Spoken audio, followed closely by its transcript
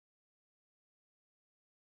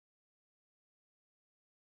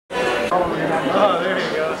Oh, there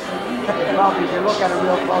you go. Probably if you look at it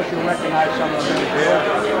real close, you'll recognize some of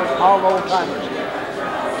them. All old timers.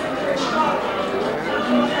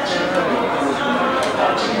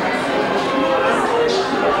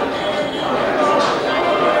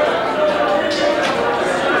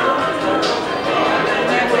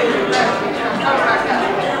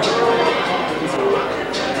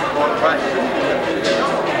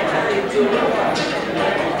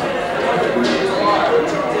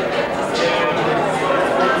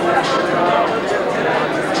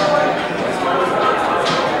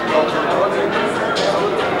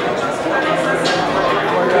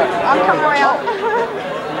 I'll come around.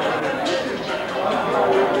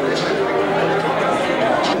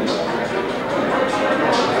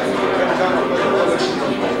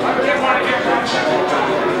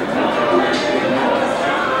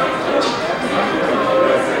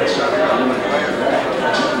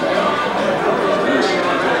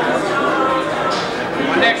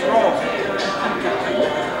 Next roll.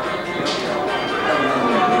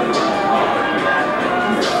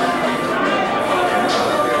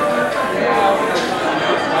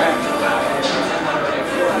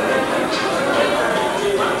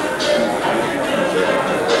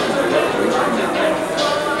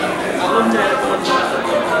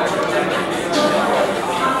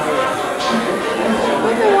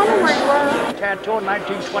 Canton,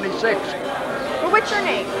 1926. Well, what's your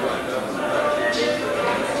name?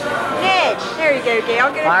 Ned. There you go, Gail.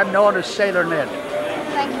 I'm known as Sailor Ned.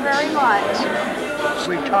 Thank you very much.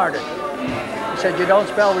 Retarded. He said you don't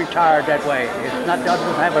spell retired that way. It's not,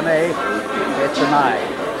 doesn't have an A, it's an I.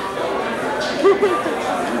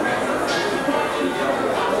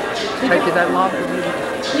 Take you that long?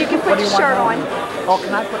 You can put your shirt on. Oh,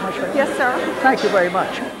 can I put my shirt on? Yes, sir. Thank you very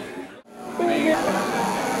much.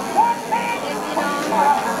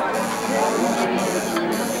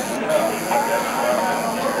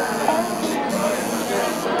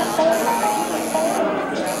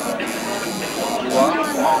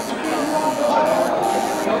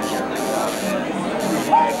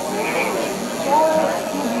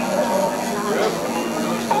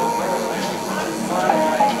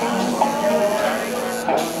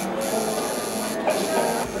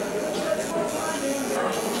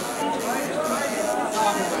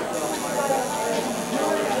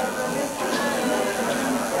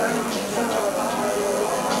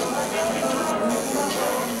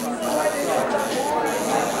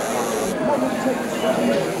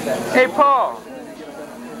 Hey, Paul.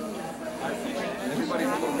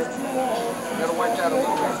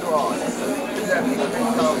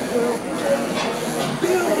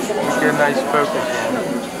 Let's get a nice focus on it.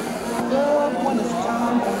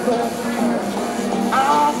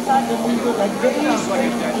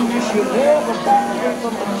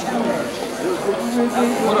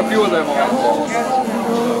 Put a few of them on.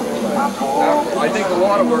 I think the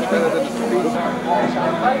water works better than the speed.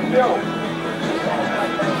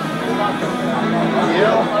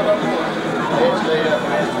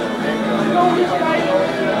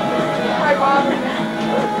 Hi, Bob.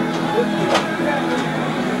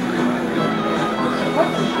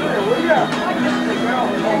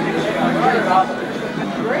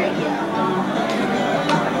 Great.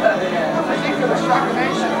 I think for the Shock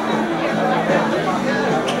Nation.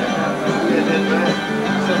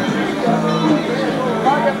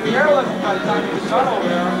 Probably get the airlift by the time you Tuttle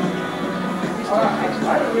there.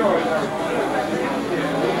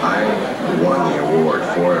 I won the award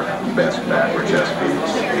for Best Backwards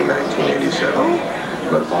SPs in 1987,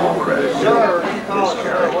 but all credit to is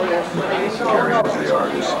Carrie. Carrie was the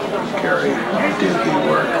artist. Carrie did the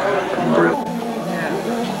work. Brilliant.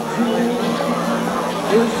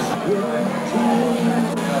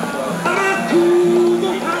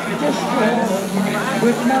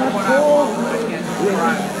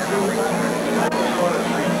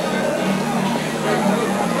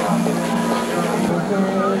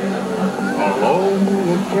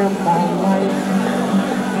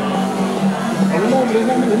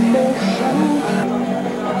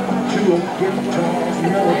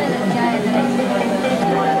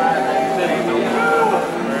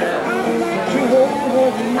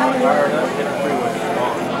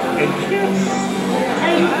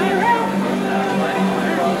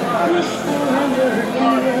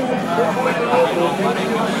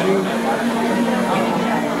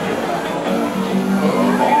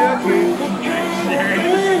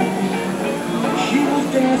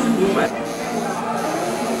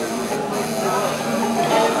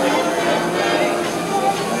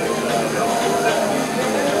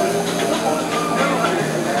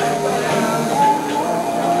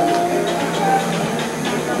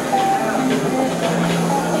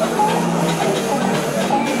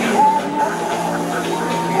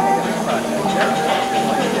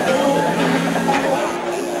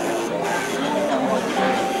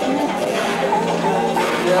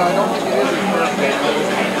 Yeah, I don't think it is his birthday.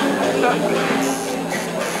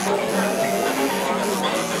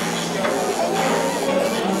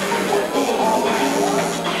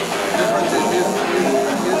 Difference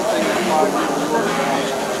is his thing is 5 years shorter.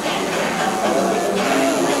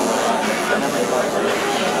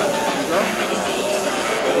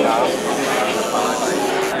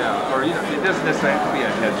 Yeah, or you know, it doesn't necessarily have to be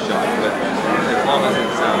a headshot, but as long as it's,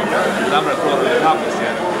 because I'm going to throw it on the top of his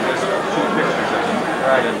head, just 2 pictures of him,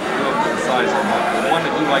 right, and do it to the size of the one that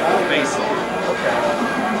you like the face on. Okay.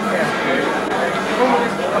 When will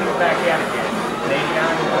this come back out again? 89?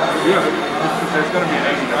 Yeah, there's going to be an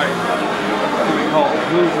 89. What we call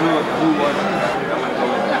who was. I'm going to go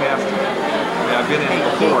in the cast. I mean, I've been in it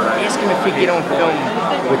before. Ask him if he get on film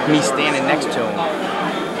with me standing next to him.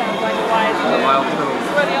 Sounds like a wise move. Lyle Tuttle. It's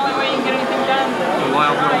the only way you can get anything done.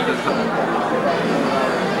 Lyle Tuttle does something.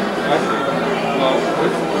 Actually, well,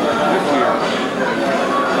 this year, what's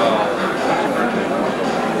your birthday?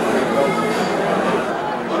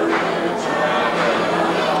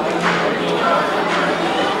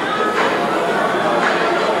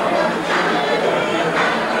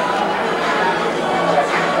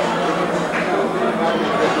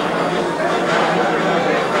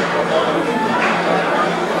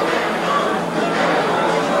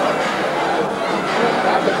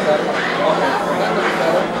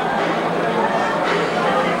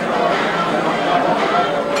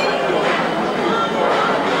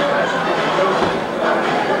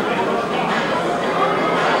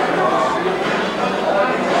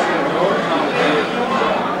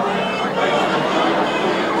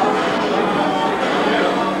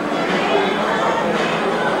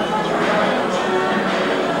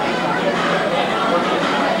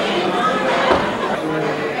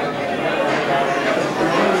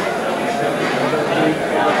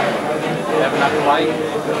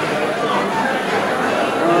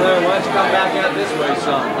 Why don't you come back out this way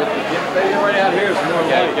some? Get right out here, some more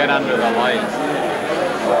light. Get under the lights.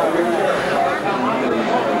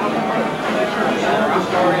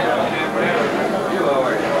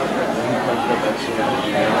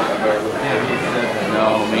 No,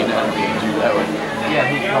 may not be. Did you know it? Yeah,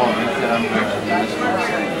 he called me and said, I'm going to do this one. I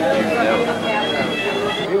said, did you know it?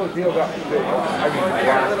 Deal got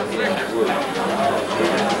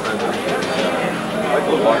like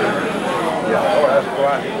the water. Yeah, oh, that's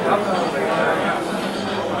black.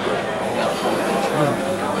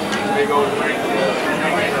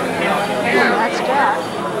 That's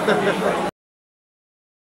Jack.